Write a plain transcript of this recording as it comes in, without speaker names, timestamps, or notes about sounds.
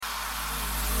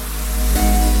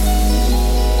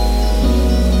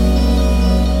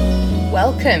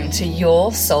Welcome to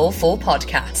Your Soulful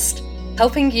Podcast,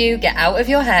 helping you get out of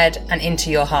your head and into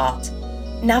your heart.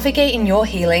 Navigating your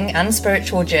healing and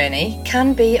spiritual journey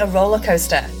can be a roller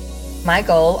coaster. My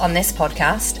goal on this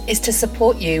podcast is to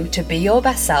support you to be your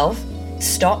best self,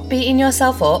 stop beating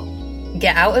yourself up,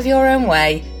 get out of your own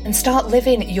way, and start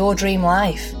living your dream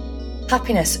life.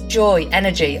 Happiness, joy,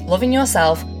 energy, loving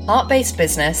yourself, heart-based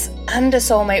business, and a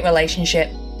soulmate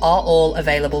relationship are all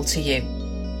available to you.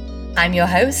 I'm your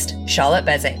host, Charlotte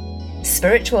Bezic,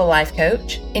 spiritual life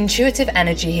coach, intuitive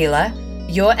energy healer,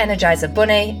 your Energizer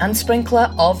bunny, and sprinkler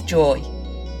of joy.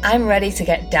 I'm ready to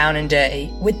get down and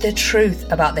dirty with the truth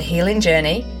about the healing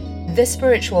journey, the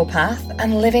spiritual path,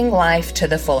 and living life to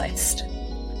the fullest.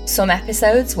 Some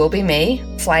episodes will be me,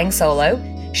 flying solo,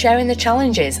 sharing the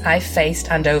challenges I've faced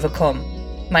and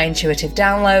overcome, my intuitive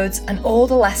downloads, and all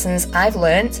the lessons I've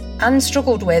learnt and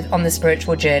struggled with on the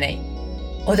spiritual journey.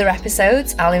 Other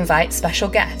episodes, I'll invite special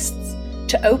guests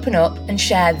to open up and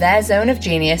share their zone of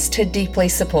genius to deeply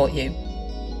support you.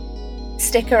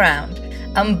 Stick around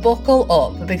and buckle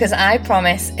up because I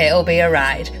promise it'll be a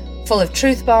ride full of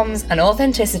truth bombs and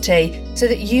authenticity so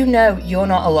that you know you're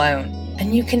not alone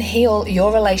and you can heal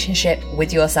your relationship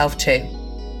with yourself too.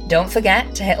 Don't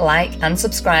forget to hit like and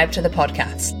subscribe to the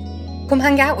podcast. Come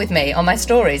hang out with me on my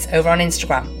stories over on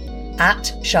Instagram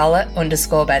at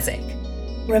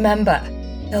Charlotte_Bezic. Remember,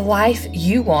 the life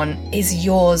you want is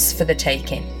yours for the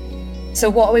taking. So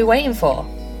what are we waiting for?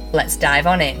 Let's dive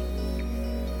on in.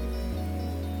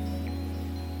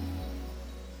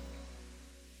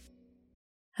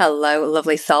 Hello,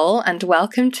 lovely soul, and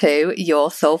welcome to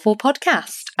Your Soulful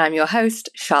Podcast. I'm your host,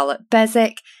 Charlotte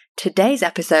Bezic. Today's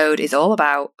episode is all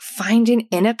about finding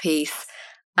inner peace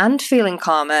and feeling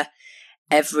calmer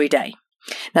every day.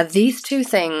 Now, these two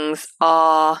things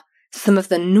are some of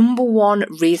the number one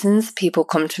reasons people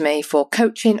come to me for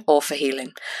coaching or for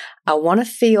healing. I want to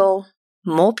feel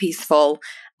more peaceful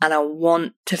and I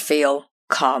want to feel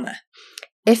calmer.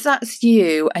 If that's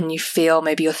you and you feel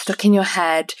maybe you're stuck in your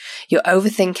head, you're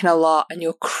overthinking a lot and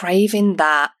you're craving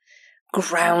that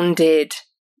grounded,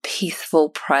 peaceful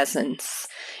presence,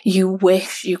 you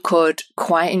wish you could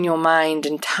quieten your mind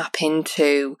and tap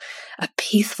into a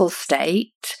peaceful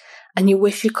state, and you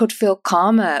wish you could feel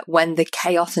calmer when the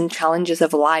chaos and challenges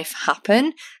of life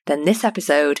happen, then this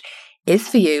episode is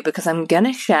for you because I'm going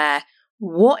to share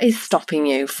what is stopping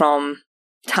you from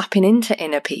tapping into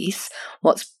inner peace,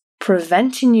 what's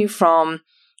preventing you from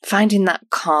finding that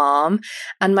calm,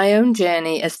 and my own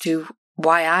journey as to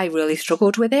why I really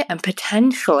struggled with it and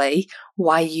potentially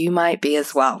why you might be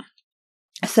as well.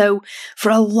 So for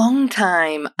a long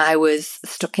time, I was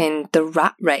stuck in the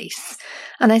rat race,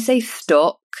 and I say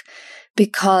stuck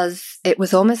because it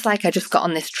was almost like I just got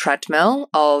on this treadmill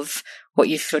of what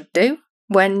you should do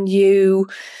when you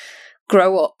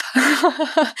grow up.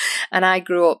 And I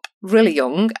grew up really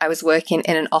young. I was working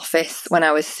in an office when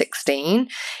I was 16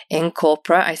 in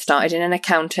corporate. I started in an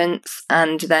accountant's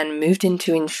and then moved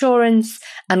into insurance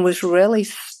and was really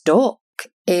stuck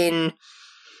in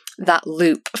that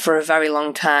loop for a very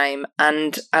long time.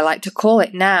 And I like to call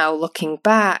it now, looking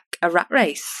back, a rat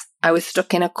race. I was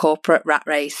stuck in a corporate rat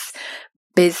race,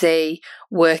 busy,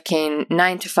 working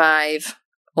 9 to 5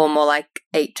 or more like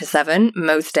 8 to 7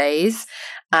 most days.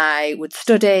 I would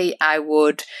study, I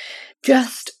would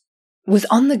was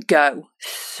on the go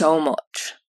so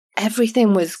much.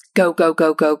 Everything was go, go,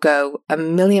 go, go, go, a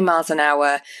million miles an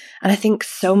hour. And I think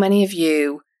so many of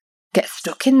you get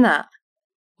stuck in that.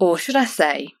 Or should I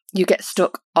say, you get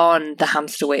stuck on the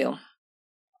hamster wheel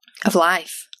of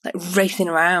life, like racing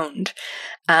around.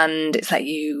 And it's like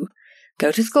you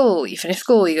go to school, you finish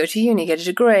school, you go to uni, get a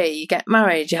degree, you get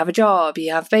married, you have a job,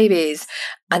 you have babies,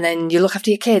 and then you look after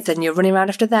your kids and you're running around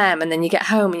after them, and then you get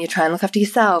home and you try and look after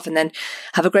yourself and then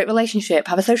have a great relationship,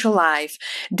 have a social life,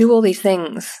 do all these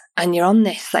things, and you're on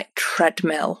this like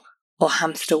treadmill or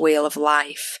hamster wheel of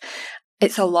life.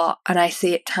 It's a lot, and I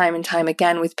see it time and time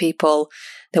again with people.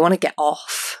 They want to get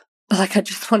off. Like, I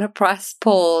just want to press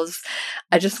pause.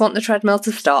 I just want the treadmill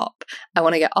to stop. I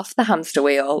want to get off the hamster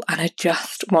wheel and I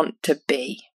just want to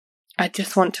be. I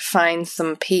just want to find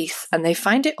some peace. And they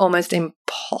find it almost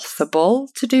impossible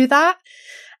to do that.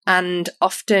 And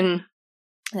often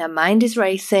their mind is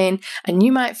racing, and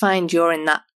you might find you're in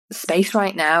that space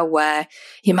right now where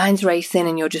your mind's racing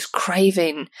and you're just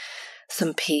craving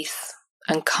some peace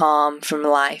and calm from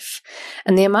life.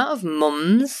 And the amount of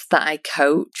mums that I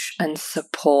coach and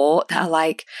support that are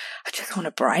like, I just want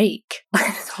a break. I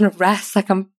just want to rest.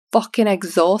 Like, I'm fucking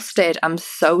exhausted. I'm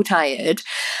so tired.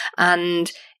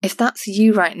 And if that's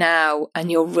you right now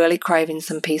and you're really craving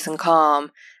some peace and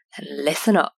calm, then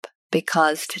listen up,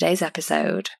 because today's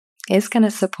episode is going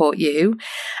to support you.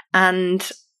 And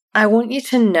I want you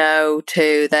to know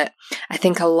too that I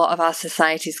think a lot of our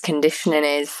society's conditioning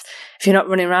is if you're not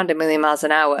running around a million miles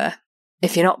an hour,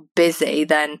 if you're not busy,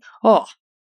 then, you're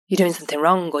doing something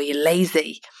wrong or you're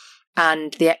lazy.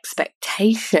 And the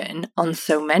expectation on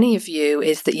so many of you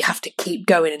is that you have to keep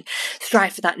going and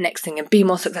strive for that next thing and be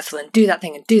more successful and do that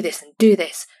thing and do this and do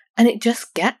this. And it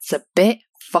just gets a bit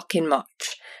fucking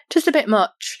much. Just a bit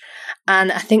much.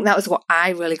 And I think that was what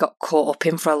I really got caught up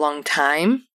in for a long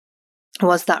time,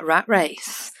 was that rat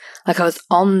race. Like I was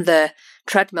on the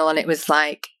treadmill and it was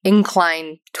like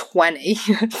incline 20,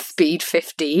 speed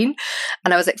 15.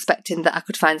 And I was expecting that I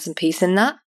could find some peace in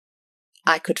that.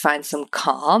 I could find some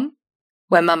calm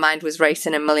when my mind was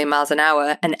racing a million miles an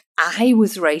hour and I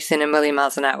was racing a million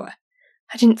miles an hour.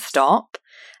 I didn't stop.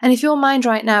 And if your mind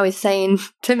right now is saying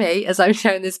to me, as I'm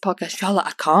sharing this podcast, Charlotte,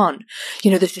 I can't.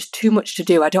 There's just too much to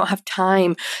do. I don't have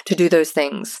time to do those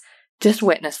things. Just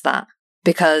witness that.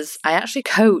 Because I actually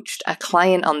coached a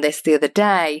client on this the other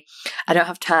day. I don't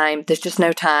have time. There's just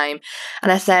no time.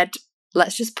 And I said,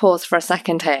 let's just pause for a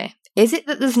second here. Is it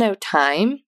that there's no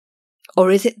time?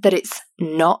 Or is it that it's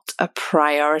not a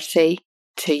priority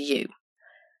to you?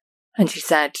 And she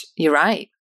said, you're right.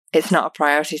 It's not a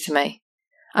priority to me.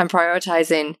 I'm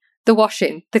prioritizing the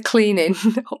washing, the cleaning,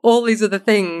 all these other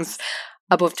things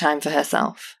above time for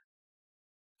herself.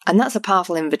 And that's a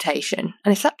powerful invitation.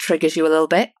 And if that triggers you a little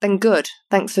bit, then good.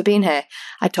 Thanks for being here.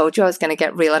 I told you I was going to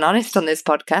get real and honest on this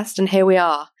podcast, and here we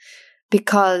are.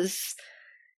 Because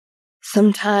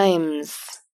sometimes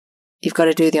you've got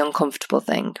to do the uncomfortable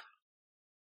thing,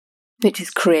 which is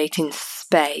creating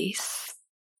space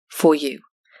for you,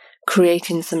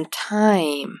 creating some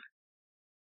time,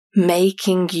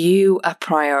 making you a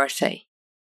priority,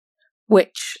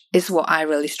 which is what I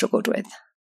really struggled with.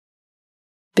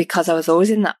 Because I was always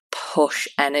in that push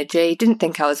energy, didn't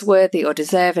think I was worthy or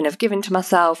deserving of giving to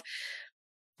myself.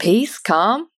 Peace,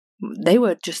 calm, they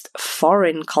were just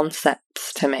foreign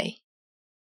concepts to me.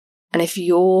 And if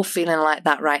you're feeling like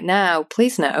that right now,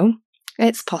 please know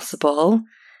it's possible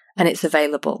and it's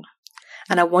available.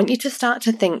 And I want you to start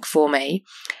to think for me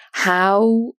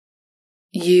how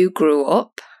you grew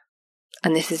up.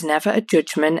 And this is never a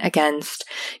judgment against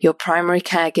your primary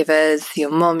caregivers,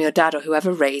 your mum, your dad, or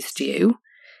whoever raised you.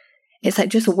 It's like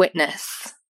just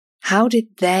witness. How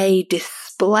did they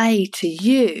display to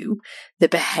you the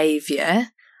behaviour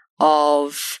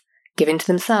of giving to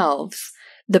themselves,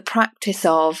 the practice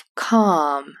of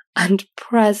calm and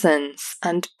presence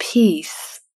and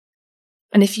peace?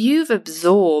 And if you've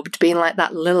absorbed being like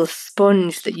that little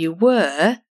sponge that you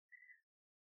were,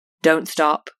 don't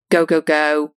stop, go, go,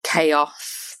 go,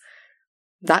 chaos,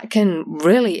 that can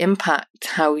really impact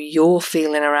how you're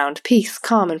feeling around peace,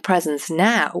 calm and presence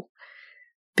now.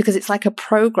 Because it's like a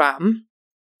program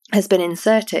has been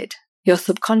inserted, your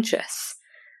subconscious,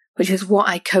 which is what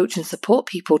I coach and support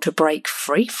people to break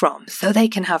free from so they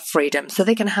can have freedom, so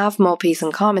they can have more peace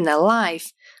and calm in their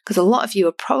life. Because a lot of you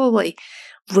are probably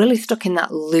really stuck in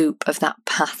that loop of that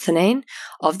patterning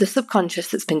of the subconscious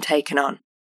that's been taken on.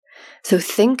 So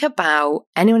think about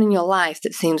anyone in your life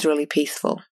that seems really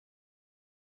peaceful.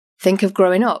 Think of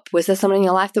growing up. Was there someone in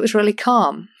your life that was really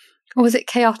calm? Or was it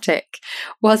chaotic?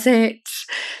 Was it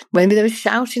maybe there was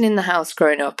shouting in the house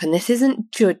growing up? And this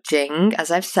isn't judging,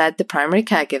 as I've said, the primary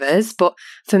caregivers. But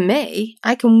for me,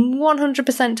 I can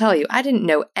 100% tell you, I didn't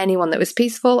know anyone that was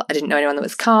peaceful. I didn't know anyone that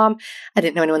was calm. I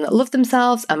didn't know anyone that loved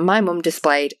themselves. And my mum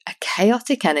displayed a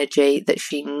chaotic energy that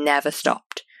she never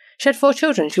stopped. She had 4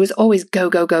 children. She was always go,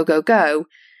 go, go, go, go.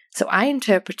 So I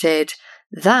interpreted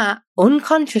that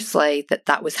unconsciously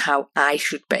that was how I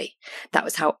should be. That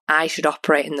was how I should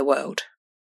operate in the world.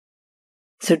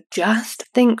 So just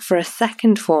think for a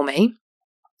second for me,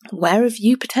 where have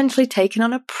you potentially taken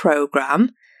on a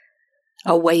program,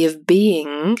 a way of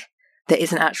being that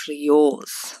isn't actually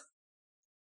yours?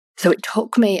 So it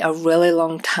took me a really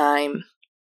long time,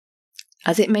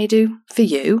 as it may do for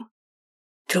you,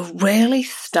 to really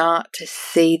start to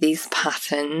see these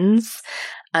patterns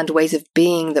and ways of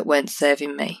being that weren't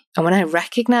serving me. And when I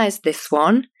recognized this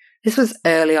was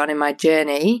early on in my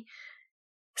journey,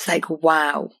 it's like,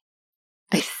 wow,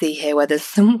 I see here where there's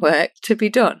some work to be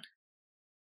done.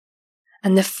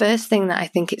 And the first thing that I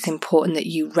think it's important that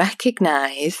you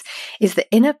recognize is that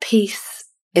inner peace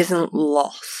isn't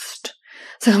lost.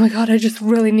 So, oh my God, I just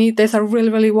really need this. I really,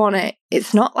 really want it.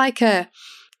 It's not like a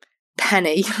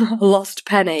penny, a lost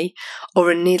penny,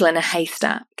 or a needle in a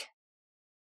haystack.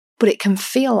 But it can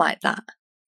feel like that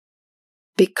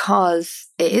because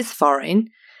it is foreign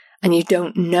and you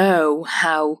don't know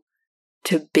how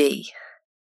to be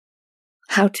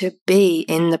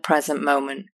in the present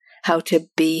moment, how to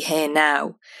be here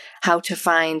now, how to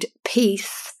find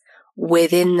peace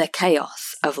within the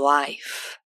chaos of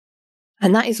life.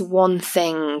 And that is one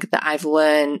thing that I've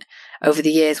learned over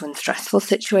the years when stressful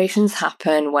situations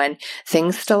happen, when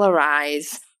things still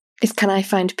arise, is can I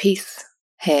find peace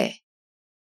here?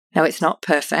 Now, it's not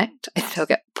perfect. I still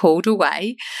get pulled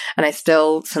away and I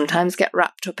still sometimes get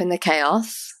wrapped up in the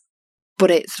chaos,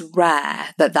 but it's rare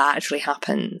that that actually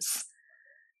happens.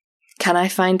 Can I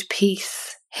find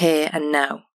peace here and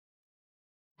now?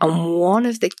 And one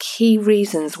of the key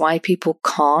reasons why people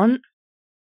can't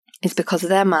is because of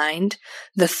their mind,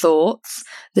 the thoughts,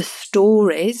 the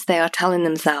stories they are telling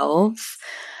themselves,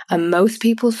 and most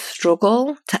people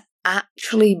struggle to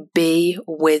actually be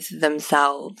with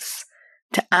themselves,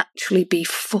 to actually be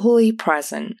fully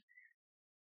present,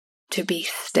 to be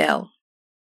still,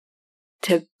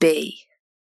 to be.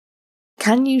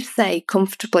 Can you say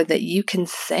comfortably that you can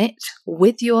sit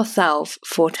with yourself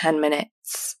for 10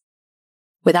 minutes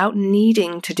without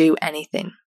needing to do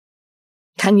anything?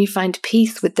 Can you find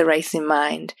peace with the racing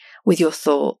mind, with your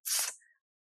thoughts,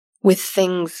 with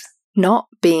things not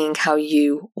being how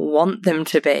you want them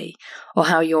to be or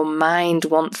how your mind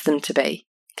wants them to be?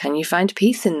 Can you find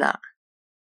peace in that?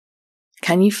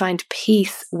 Can you find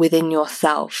peace within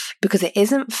yourself? Because it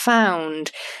isn't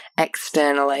found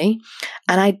externally,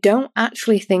 and I don't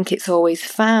actually think it's always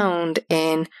found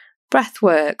in breath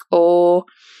work or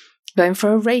going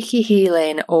for a Reiki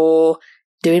healing or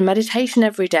doing meditation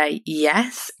every day.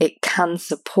 Yes, it can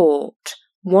support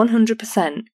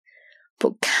 100%,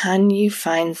 but can you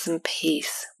find some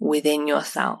peace within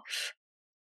yourself?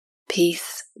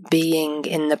 Peace being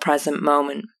in the present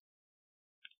moment.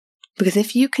 Because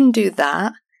if you can do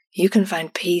that, you can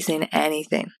find peace in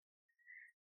anything.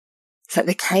 It's like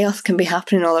the chaos can be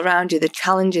happening all around you, the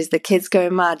challenges, the kids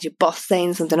going mad, your boss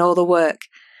saying something, all the work.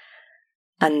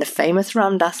 And the famous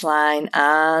Ram Dass line,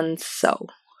 and so.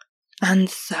 And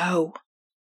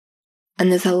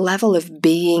there's a level of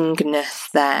beingness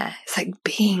there. It's like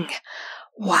being,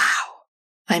 wow,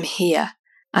 I'm here.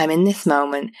 I'm in this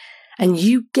moment. And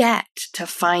you get to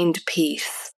find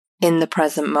peace in the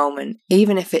present moment,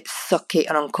 even if it's sucky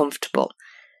and uncomfortable.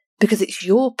 Because it's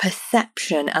your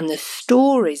perception and the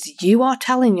stories you are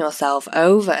telling yourself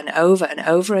over and over and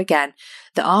over again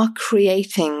that are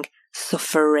creating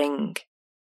suffering.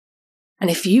 And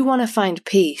if you want to find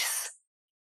peace,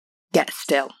 get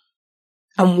still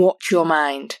and watch your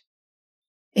mind.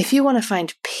 If you want to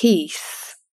find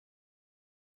peace,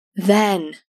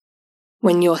 then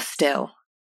when you're still,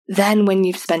 then when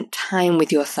you've spent time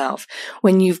with yourself,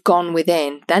 when you've gone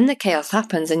within, then the chaos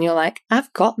happens and you're like,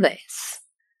 I've got this.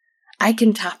 I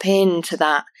can tap into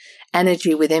that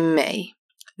energy within me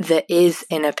that is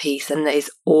inner peace and that is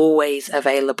always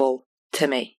available to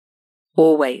me.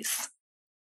 Always.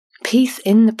 Peace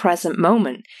in the present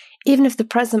moment, even if the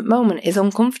present moment is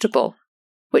uncomfortable,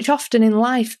 which often in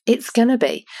life it's going to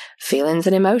be. Feelings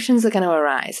and emotions are going to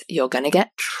arise. You're going to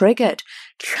get triggered.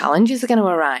 Challenges are going to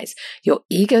arise. Your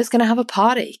ego is going to have a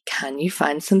party. Can you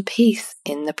find some peace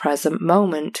in the present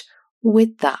moment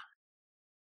with that?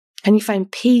 Can you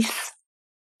find peace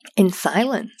in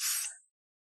silence?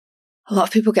 A lot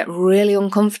of people get really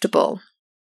uncomfortable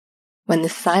when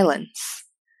there's silence.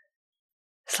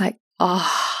 It's like,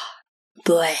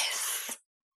 bliss.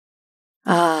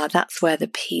 That's where the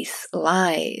peace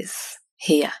lies,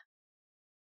 here,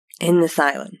 in the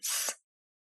silence.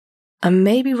 And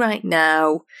maybe right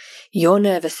now, your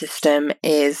nervous system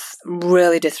is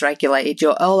really dysregulated.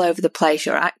 You're all over the place.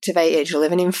 You're activated. You're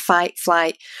living in fight,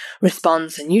 flight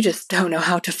response, and you just don't know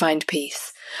how to find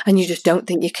peace. And you just don't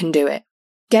think you can do it.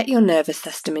 Get your nervous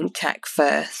system in check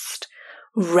first.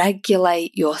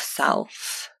 Regulate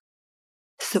yourself.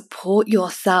 Support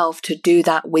yourself to do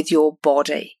that with your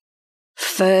body.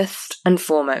 First and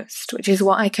foremost, which is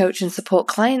what I coach and support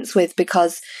clients with,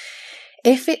 because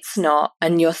if it's not,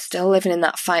 and you're still living in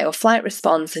that fight or flight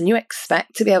response and you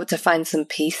expect to be able to find some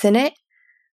peace in it,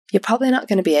 you're probably not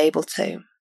going to be able to.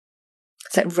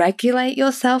 So regulate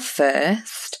yourself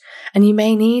first, and you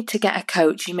may need to get a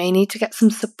coach, you may need to get some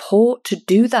support to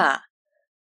do that.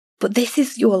 But this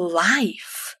is your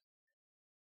life.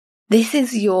 This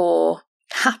is your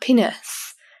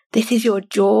happiness. This is your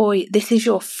joy. This is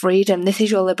your freedom. This is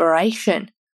your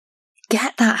liberation.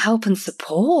 Get that help and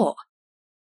support.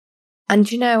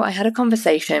 And you know, I had a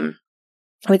conversation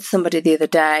with somebody the other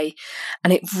day,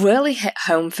 and it really hit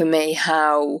home for me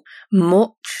how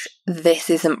much this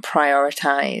isn't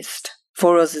prioritized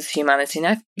for us as humanity.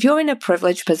 Now, if you're in a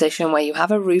privileged position where you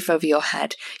have a roof over your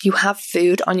head, you have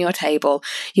food on your table,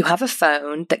 you have a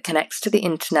phone that connects to the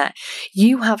internet,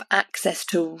 you have access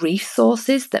to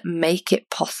resources that make it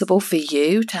possible for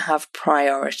you to have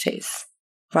priorities.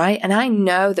 Right? And I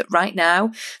know that right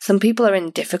now, some people are in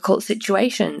difficult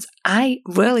situations. I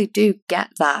really do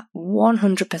get that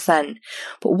 100%.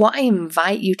 But what I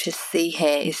invite you to see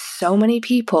here is so many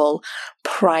people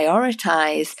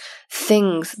prioritize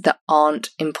things that aren't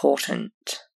important.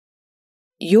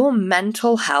 Your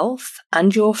mental health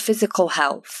and your physical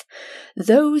health,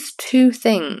 those two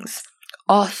things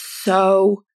are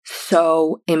so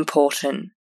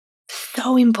important.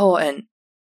 So important.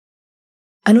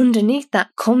 And underneath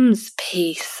that comes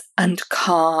peace and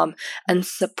calm and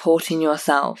supporting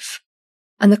yourself.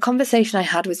 And the conversation I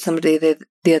had with somebody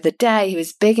the other day who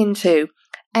is big into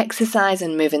exercise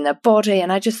and moving their body,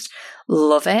 and I just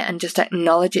love it and just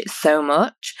acknowledge it so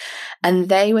much. And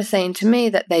they were saying to me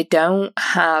that they don't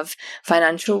have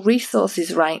financial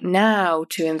resources right now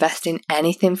to invest in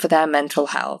anything for their mental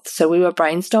health. So we were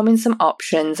brainstorming some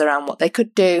options around what they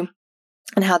could do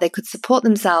and how they could support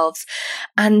themselves.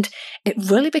 And it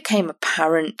really became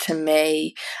apparent to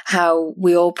me how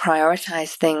we all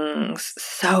prioritize things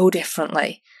so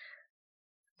differently.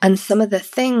 And some of the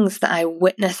things that I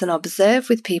witness and observe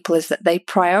with people is that they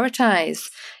prioritize,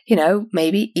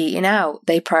 maybe eating out.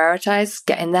 They prioritize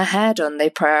getting their hair done. They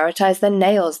prioritize their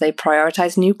nails. They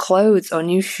prioritize new clothes or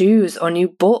new shoes or new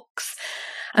books.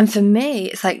 And for me,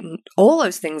 it's like all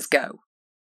those things go.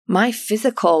 My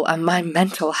physical and my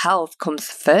mental health comes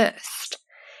first.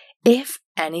 If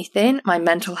anything, my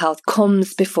mental health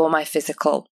comes before my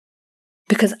physical.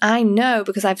 Because I know,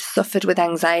 because I've suffered with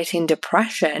anxiety and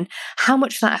depression, how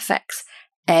much that affects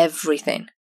everything.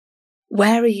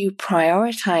 Where are you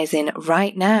prioritizing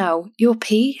right now? Your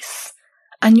peace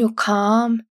and your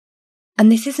calm.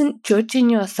 And this isn't judging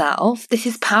yourself. This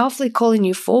is powerfully calling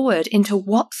you forward into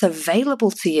what's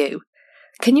available to you.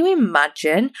 Can you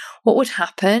imagine what would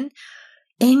happen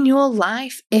in your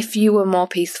life if you were more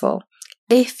peaceful?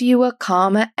 If you were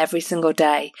calmer every single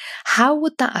day? How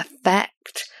would that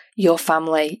affect your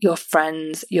family, your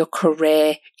friends, your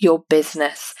career, your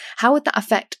business? How would that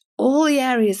affect all the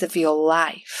areas of your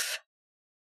life?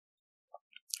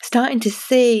 Starting to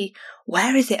see,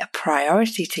 where is it a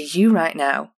priority to you right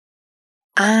now?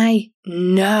 I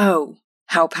know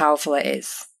how powerful it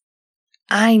is.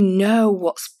 I know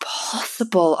what's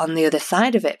possible on the other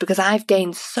side of it because I've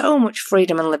gained so much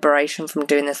freedom and liberation from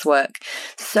doing this work,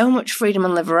 so much freedom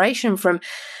and liberation from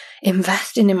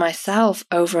investing in myself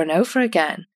over and over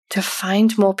again to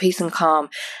find more peace and calm.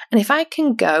 And if I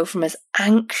can go from as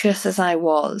anxious as I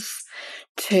was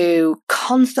to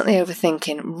constantly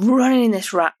overthinking, running in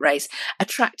this rat race,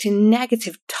 attracting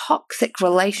negative, toxic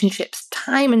relationships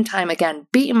time and time again,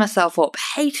 beating myself up,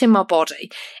 hating my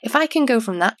body, if I can go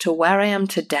from that to where I am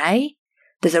today,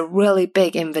 there's a really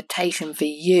big invitation for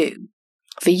you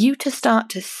to start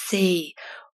to see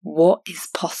what is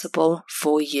possible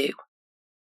for you.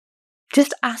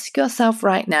 Just ask yourself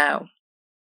right now,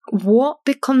 what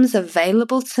becomes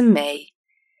available to me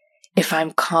if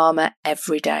I'm calmer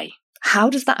every day? How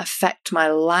does that affect my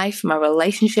life, my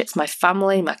relationships, my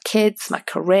family, my kids, my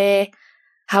career?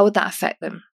 How would that affect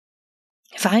them?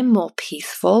 If I'm more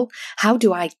peaceful, how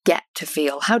do I get to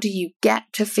feel? How do you get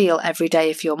to feel every day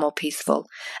if you're more peaceful?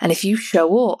 And if you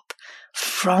show up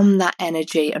from that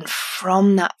energy and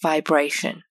from that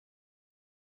vibration,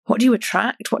 what do you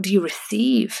attract? What do you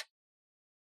receive?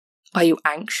 Are you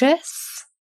anxious?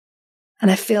 And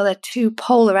I feel they're two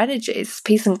polar energies.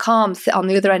 Peace and calm sit on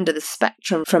the other end of the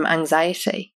spectrum from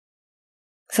anxiety.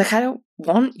 It's like, I don't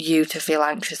want you to feel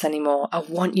anxious anymore. I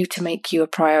want you to make you a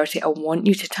priority. I want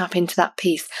you to tap into that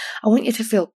peace. I want you to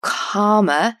feel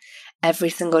calmer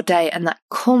every single day. And that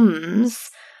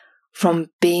comes from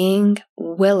being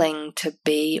willing to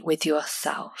be with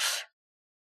yourself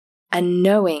and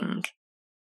knowing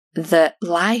that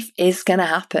life is going to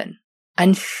happen.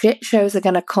 And shit shows are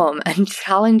going to come and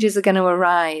challenges are going to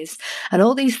arise and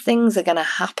all these things are going to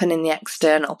happen in the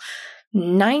external,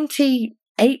 98%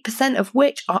 of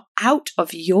which are out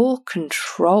of your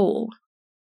control.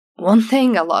 One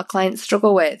thing a lot of clients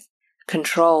struggle with,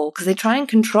 control, because they try and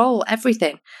control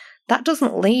everything. That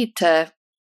doesn't lead to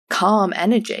calm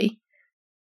energy.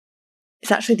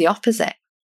 It's actually the opposite.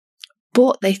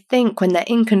 But they think when they're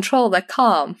in control, they're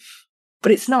calm.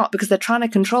 But it's not, because they're trying to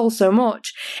control so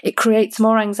much. It creates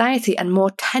more anxiety and more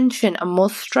tension and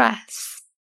more stress.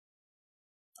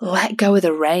 Let go of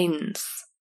the reins.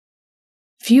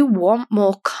 If you want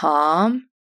more calm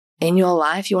in your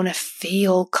life, you want to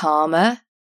feel calmer,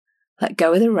 let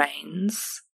go of the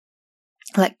reins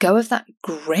Let go of that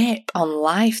grip on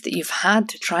life that you've had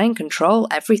to try and control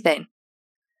everything.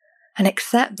 And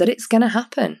accept that it's going to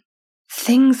happen.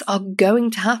 Things are going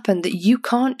to happen that you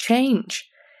can't change.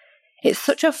 It's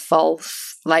such a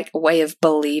false, way of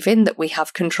believing that we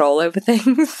have control over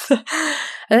things. I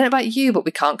don't know about you, but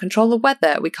we can't control the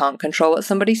weather. We can't control what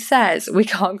somebody says. We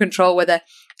can't control whether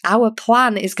our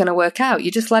plan is going to work out.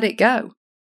 You just let it go.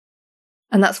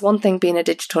 And that's one thing being a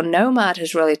digital nomad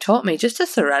has really taught me, just to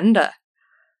surrender.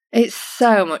 It's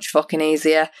so much fucking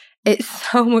easier. It's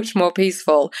so much more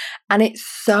peaceful. And it's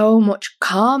so much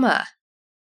calmer.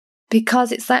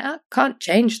 Because it's I can't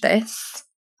change this.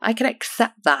 I can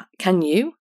accept that. Can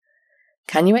you?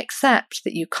 Can you accept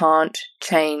that you can't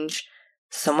change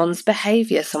someone's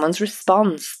behaviour, someone's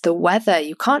response, the weather?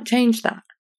 You can't change that.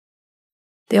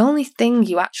 The only thing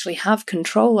you actually have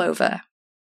control over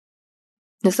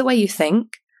is the way you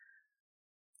think,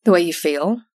 the way you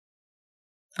feel,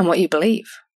 and what you believe.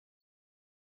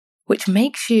 Which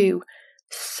makes you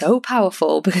so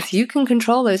powerful because you can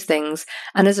control those things,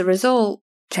 and as a result,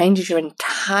 changes your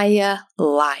entire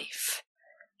life.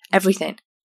 Everything.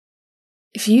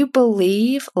 If you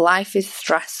believe life is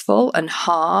stressful and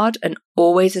hard and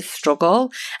always a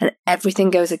struggle and everything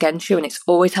goes against you and it's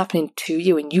always happening to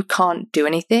you and you can't do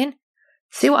anything,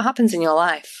 see what happens in your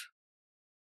life.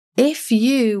 If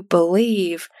you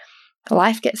believe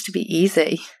life gets to be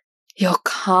easy, you're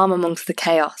calm amongst the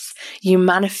chaos. You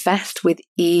manifest with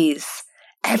ease.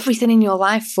 Everything in your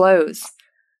life flows.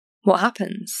 What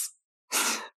happens?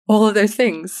 All of those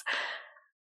things.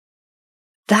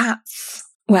 That's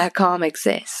where calm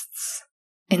exists,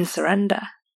 in surrender.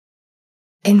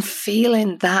 In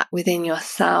feeling that within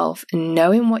yourself and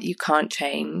knowing what you can't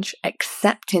change,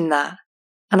 accepting that.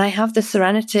 And I have the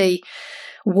serenity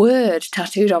word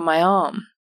tattooed on my arm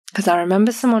because I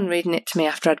remember someone reading it to me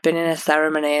after I'd been in a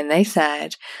ceremony and they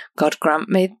said, God grant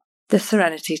me the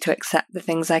serenity to accept the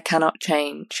things I cannot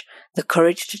change, the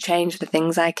courage to change the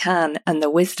things I can, and the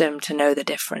wisdom to know the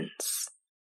difference.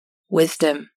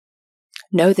 Wisdom.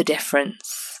 Know the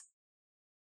difference.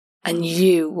 And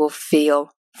you will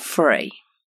feel free.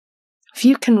 If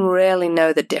you can really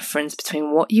know the difference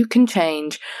between what you can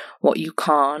change, what you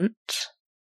can't,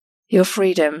 your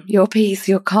freedom, your peace,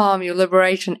 your calm, your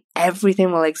liberation,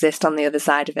 everything will exist on the other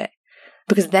side of it.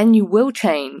 Because then you will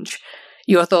change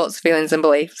your thoughts, feelings, and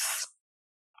beliefs.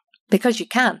 Because you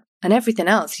can. And everything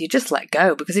else, you just let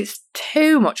go because it's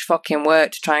too much fucking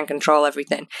work to try and control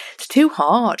everything. It's too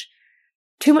hard.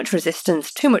 Too much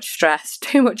resistance, too much stress,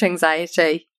 too much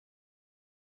anxiety.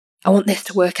 I want this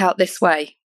to work out this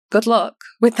way. Good luck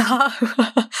with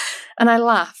that. And I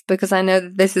laugh because I know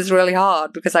that this is really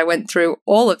hard because I went through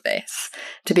all of this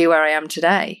to be where I am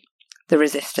today. The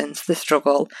resistance, the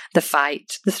struggle, the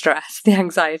fight, the stress, the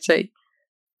anxiety.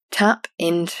 Tap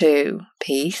into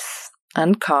peace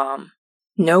and calm.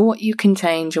 Know what you can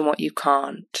change and what you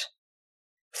can't.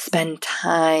 Spend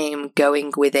time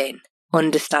going within,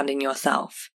 understanding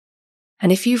yourself.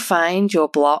 And if you find you're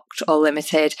blocked or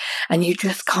limited and you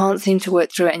just can't seem to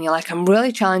work through it and you're like, I'm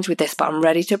really challenged with this, but I'm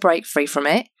ready to break free from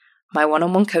it, my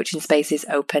one-on-one coaching space is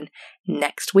open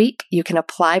next week. You can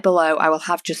apply below. I will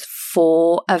have just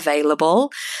 4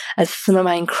 available as some of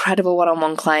my incredible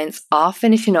one-on-one clients are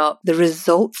finishing up. The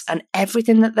results and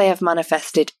everything that they have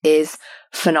manifested is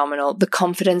phenomenal. The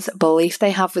confidence, belief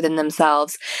they have within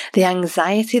themselves, the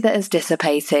anxiety that has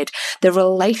dissipated, the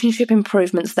relationship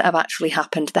improvements that have actually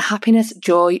happened, the happiness,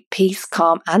 joy, peace,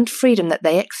 calm, and freedom that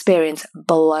they experience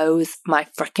blows my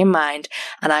freaking mind.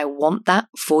 And I want that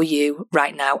for you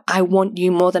right now. I want you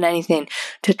more than anything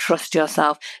to trust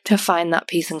yourself, to find that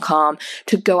peace and calm,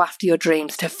 to go after your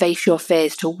dreams, to face your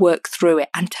fears, to work through it,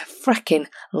 and to freaking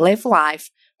live life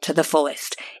to the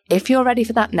fullest. If you're ready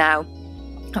for that now,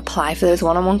 apply for those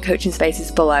one-on-one coaching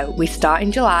spaces below. We start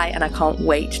in July and I can't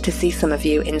wait to see some of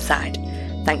you inside.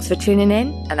 Thanks for tuning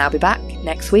in and I'll be back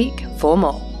next week for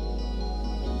more.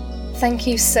 Thank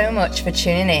you so much for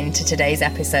tuning in to today's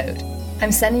episode.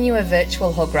 I'm sending you a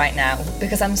virtual hug right now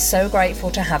because I'm so grateful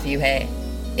to have you here.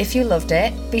 If you loved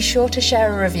it, be sure to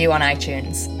share a review on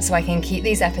iTunes so I can keep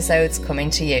these episodes coming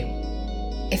to you.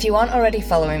 If you aren't already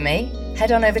following me,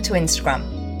 head on over to Instagram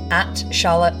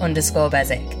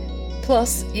 @Charlotte_Bezic.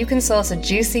 Plus, you can source a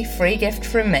juicy free gift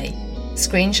from me.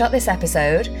 Screenshot this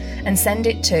episode and send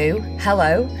it to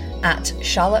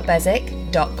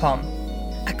hello@charlottebezic.com.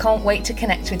 I can't wait to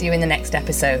connect with you in the next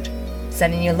episode.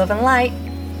 Sending you love and light.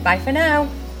 Bye for now.